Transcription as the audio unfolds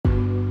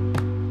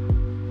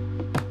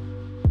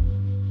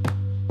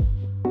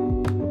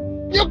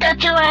You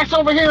get your ass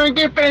over here and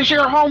finish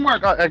your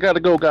homework. I gotta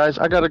go, guys.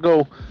 I gotta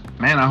go.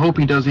 Man, I hope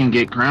he doesn't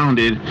get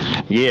grounded.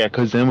 Yeah,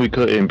 because then we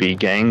couldn't be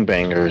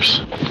gangbangers.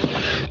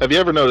 Have you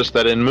ever noticed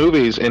that in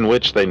movies in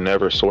which they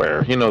never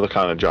swear, you know the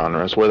kind of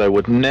genres where they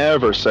would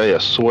never say a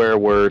swear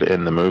word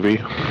in the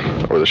movie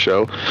or the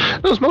show,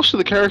 notice most of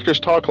the characters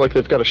talk like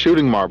they've got a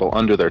shooting marble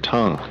under their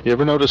tongue. You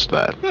ever noticed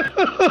that?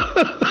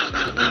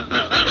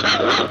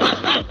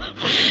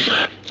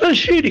 A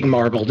shooting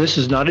marble. This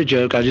is not a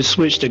joke. I just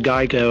switched to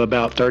Geico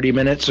about 30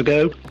 minutes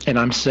ago, and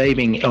I'm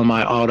saving on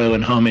my auto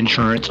and home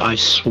insurance. I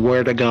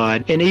swear to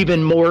God. And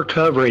even more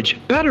coverage.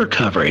 Better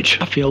coverage.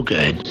 I feel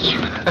good.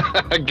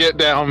 Get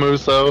down,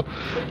 Musso.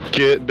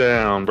 Get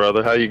down,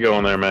 brother. How you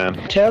going there, man?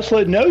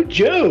 Tesla, no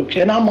joke.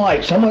 And I'm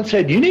like, someone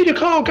said, you need to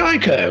call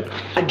Geico.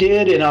 I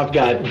did, and I've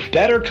got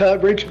better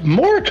coverage,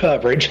 more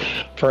coverage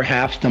for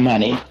half the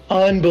money.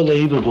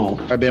 Unbelievable.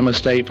 I've been with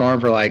State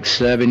Farm for like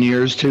 7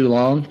 years, too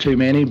long, too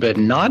many, but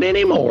not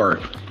anymore.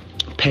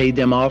 Paid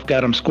them off,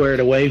 got them squared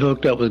away,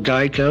 hooked up with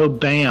Geico,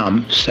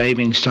 bam,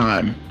 savings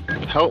time.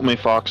 Help me,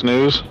 Fox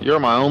News. You're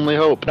my only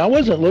hope. I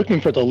wasn't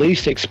looking for the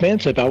least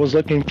expensive. I was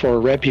looking for a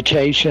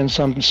reputation,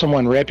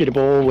 someone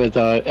reputable with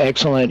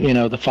excellent,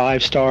 the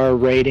 5-star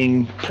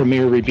rating,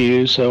 premier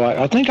reviews. So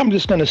I think I'm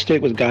just going to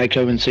stick with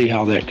Geico and see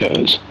how that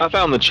goes. I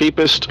found the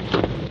cheapest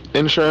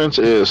insurance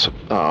is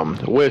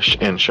Wish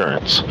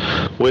Insurance.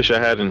 Wish I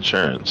had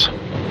insurance.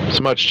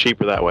 It's much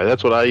cheaper that way.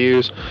 That's what I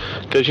use.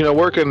 Because,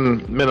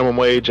 working minimum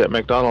wage at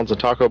McDonald's and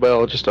Taco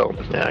Bell,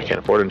 I can't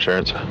afford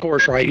insurance. Of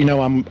course, right.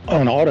 I'm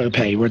on auto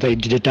pay where they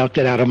deduct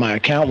it out of my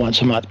account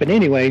once a month. But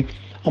anyway,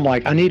 I'm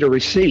like, I need a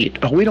receipt.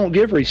 Oh, we don't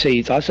give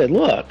receipts. I said,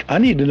 look, I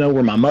need to know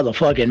where my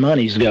motherfucking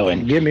money's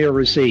going. Give me a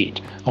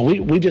receipt. Oh,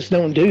 we just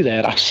don't do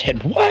that. I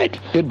said, what?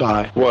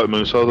 Goodbye. What,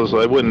 Musso?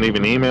 They wouldn't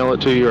even email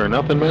it to you or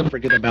nothing, man?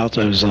 Forget about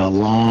those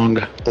long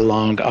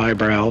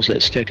eyebrows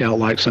that stick out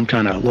like some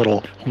kind of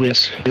little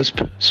wisp,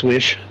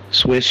 swish,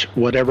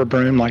 whatever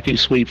broom like you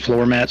sweep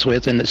floor mats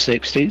with in the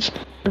 60s.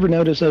 Ever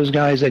notice those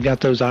guys that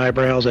got those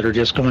eyebrows that are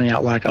just going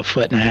out like a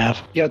foot and a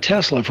half? Yeah,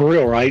 Tesla, for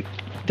real, right?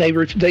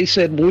 They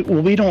said,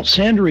 well, we don't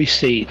send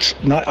receipts.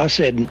 I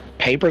said,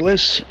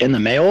 paperless in the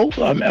mail?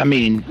 I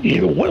mean,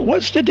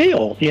 what's the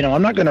deal?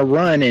 I'm not going to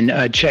run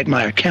and check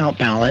my account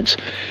balance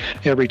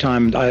every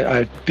time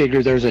I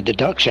figure there's a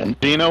deduction.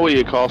 Do you know what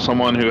you call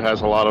someone who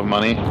has a lot of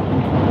money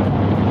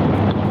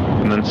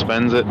and then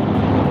spends it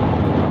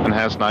and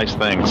has nice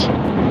things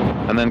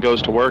and then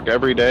goes to work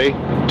every day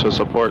to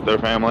support their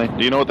family?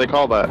 Do you know what they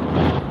call that?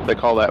 They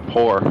call that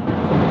poor.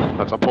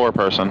 That's a poor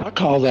person. I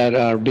call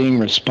that being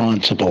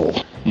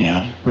responsible.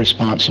 Yeah,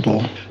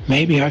 responsible.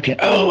 Maybe I can.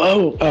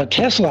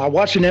 Tesla. I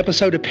watched an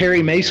episode of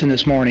Perry Mason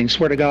this morning,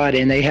 swear to God,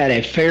 and they had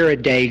a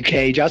Faraday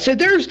cage. I said,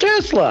 there's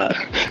Tesla.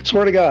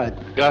 Swear to God.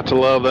 Got to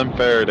love them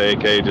Faraday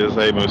cages.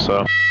 Hey,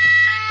 Musso.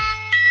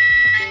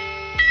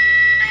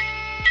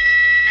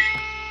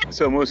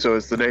 So, Musso,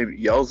 is the name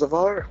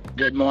Yelzavar?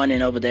 Good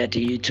morning over there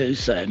to you too,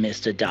 sir,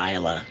 Mr.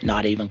 Dialer.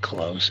 Not even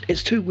close.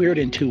 It's too weird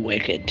and too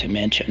wicked to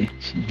mention.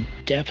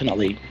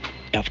 Definitely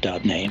effed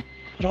up name.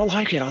 But I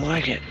like it.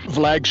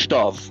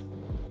 Flagstov.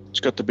 It's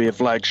got to be a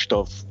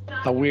Flagstov.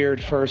 A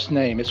weird first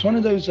name. It's one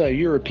of those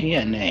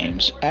European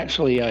names.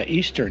 Actually,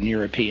 Eastern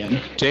European.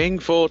 Ding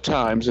 4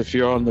 times if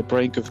you're on the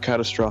brink of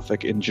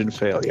catastrophic engine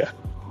failure.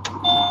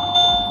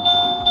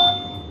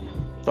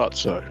 Thought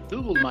so.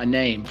 Googled my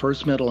name,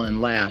 first, middle,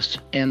 and last,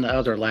 and the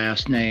other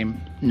last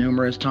name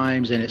numerous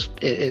times, and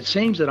it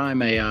seems that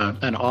I'm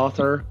an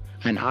author,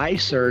 an eye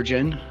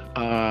surgeon,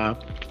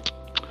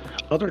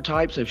 other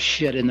types of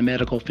shit in the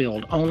medical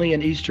field, only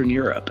in Eastern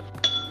Europe.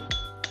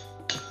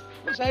 It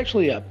was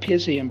actually a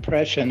pissy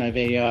impression of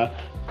a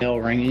bell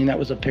ringing. That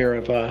was a pair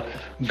of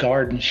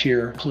garden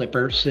shear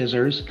clipper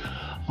scissors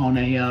on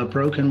a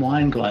broken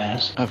wine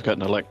glass. I've got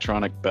an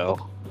electronic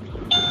bell.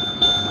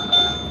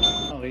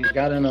 He's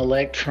got an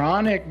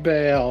electronic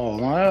bell.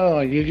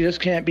 Oh, you just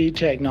can't beat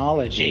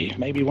technology.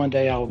 Maybe one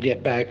day I'll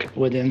get back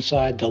with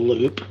inside the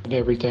loop of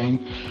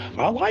everything.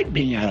 I like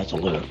being out of the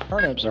loop.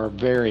 Turnips are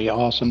very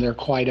awesome. They're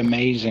quite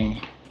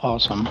amazing.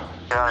 Awesome.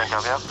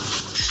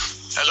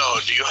 Hello,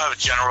 do you have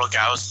General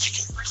Gao's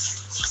chicken?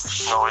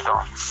 No, we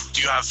don't.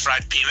 Do you have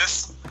fried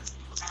penis?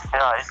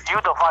 Yeah, it's you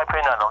the fried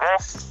peanut, okay?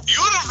 You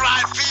the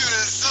fried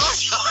penis?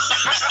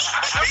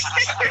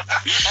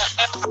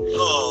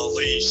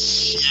 Holy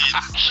shit.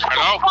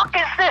 Hello? What the fuck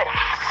is this?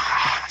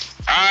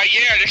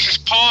 Yeah, this is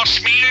Paul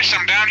Smeedus.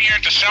 I'm down here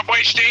at the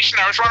subway station.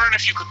 I was wondering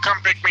if you could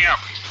come pick me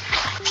up.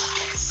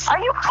 Are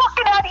you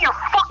fucking out of your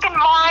fucking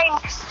mind?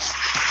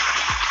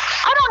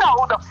 I don't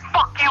know who the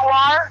fuck you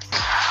are.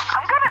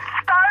 I'm gonna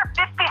start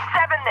 57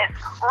 this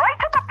right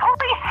to the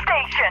police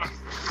station.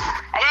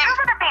 And you're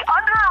gonna be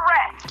under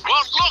arrest.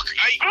 Well, look,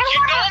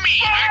 you know me.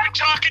 I've been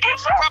talking to you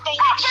for a couple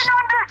weeks. Do you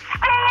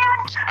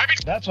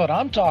understand? That's what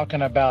I'm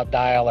talking about,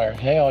 Dialer.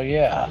 Hell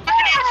yeah. I've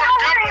been here for a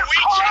couple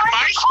weeks on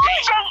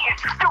MySpace. You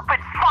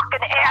stupid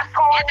fucking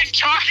asshole. I've been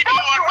talking to you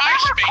on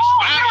MySpace.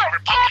 Wow, you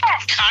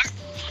Republican cunt.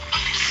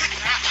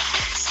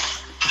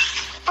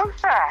 Who's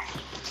that?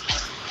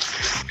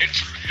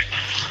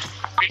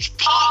 It's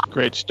Paul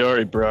Great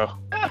story, bro.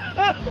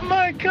 Oh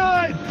my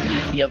God.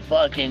 You're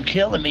fucking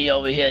killing me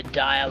over here,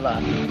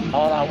 dial-up.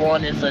 All I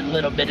want is a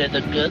little bit of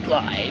the good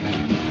life.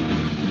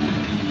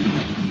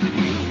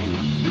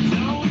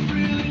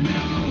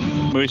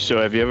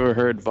 Musso, have you ever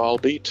heard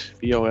Volbeat?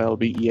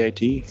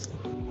 Volbeat?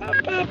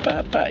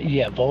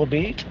 Yeah,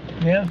 Volbeat.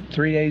 Yeah,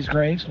 3 Days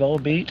Grace,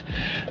 Volbeat.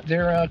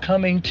 They're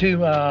coming to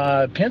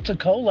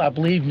Pensacola, I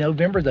believe,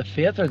 November the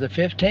 5th or the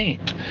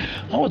 15th.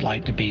 I would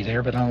like to be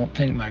there, but I don't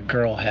think my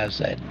girl has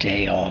that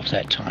day off,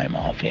 that time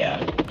off.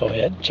 Yeah, go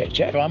ahead,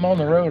 check. I'm on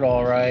the road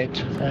all right.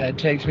 It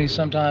takes me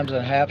sometimes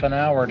a half an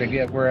hour to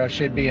get where I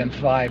should be in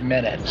 5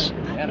 minutes.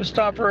 I have to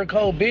stop for a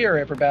cold beer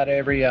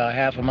every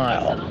half a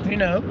mile. You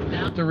know,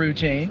 the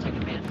routine.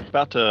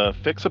 About to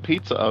fix a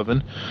pizza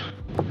oven.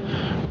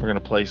 We're gonna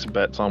place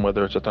bets on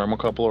whether it's a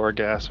thermocouple or a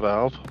gas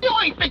valve. You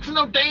ain't fixing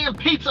no damn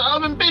pizza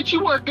oven, bitch.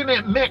 You working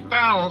at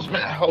McDonald's,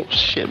 man. Oh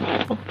shit,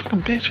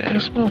 fucking bitch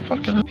ass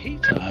motherfucker.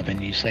 Pizza oven,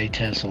 you say,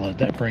 Tesla.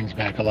 That brings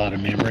back a lot of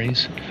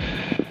memories.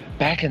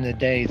 Back in the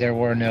day, there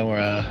were no.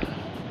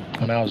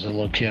 When I was a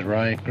little kid,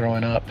 right,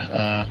 growing up,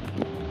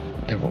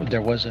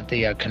 there wasn't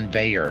the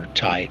conveyor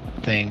type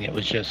thing. It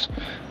was just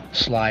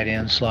slide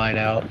in, slide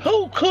out.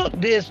 Who cooked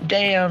this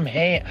damn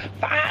ham?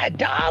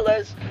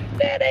 $5?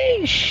 That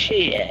ain't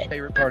shit.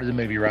 Favorite part of the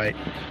movie, right?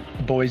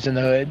 Boys in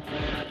the Hood.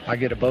 I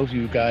get both of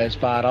you guys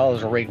 $5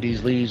 to rake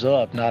these leaves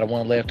up. Not a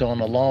one left on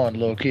the lawn.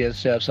 Little kid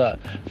steps up.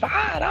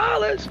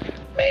 $5?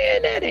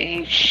 Man, that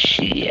ain't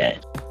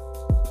shit.